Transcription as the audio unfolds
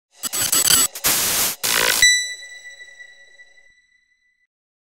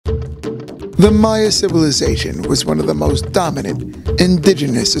The Maya civilization was one of the most dominant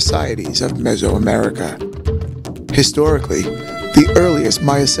indigenous societies of Mesoamerica. Historically, the earliest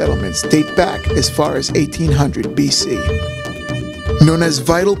Maya settlements date back as far as 1800 BC. Known as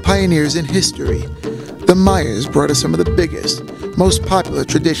vital pioneers in history, the Mayas brought us some of the biggest, most popular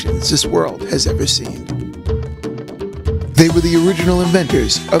traditions this world has ever seen. They were the original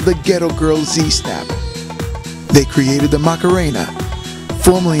inventors of the Ghetto Girl Z-Snap. They created the Macarena,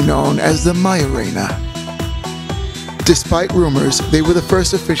 formerly known as the Mayarena. Despite rumors, they were the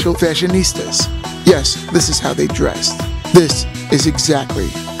first official fashionistas. Yes, this is how they dressed. This is exactly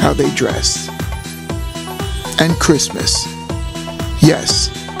how they dressed. And Christmas. Yes,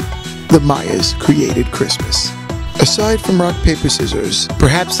 the Mayas created Christmas. Aside from rock, paper, scissors,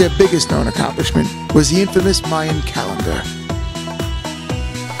 perhaps their biggest known accomplishment was the infamous Mayan Calendar.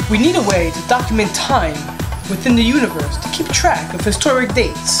 We need a way to document time within the universe to keep track of historic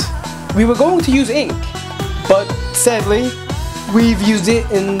dates. We were going to use ink, but sadly, we've used it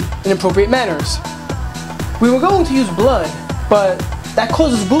in inappropriate manners. We were going to use blood, but that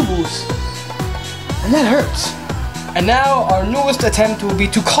causes boo-boos, and that hurts. And now our newest attempt will be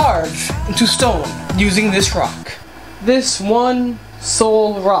to carve into stone using this rock. This one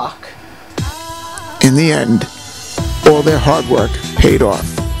sole rock. In the end, all their hard work paid off,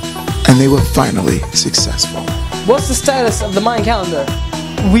 and they were finally successful. What's the status of the Mayan calendar?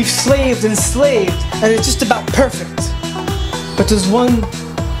 We've slaved and slaved, and it's just about perfect. But there's one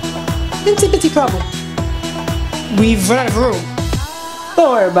itty-bitty problem. We've run out of room.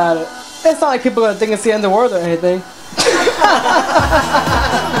 Don't worry about it. It's not like people are thinking it's the end of the world or anything.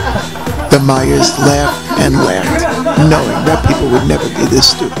 The Mayas laughed and laughed, knowing that people would never be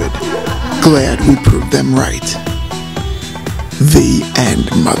this stupid. Glad we proved them right. The end,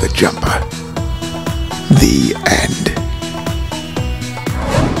 Mother Jumper. The end.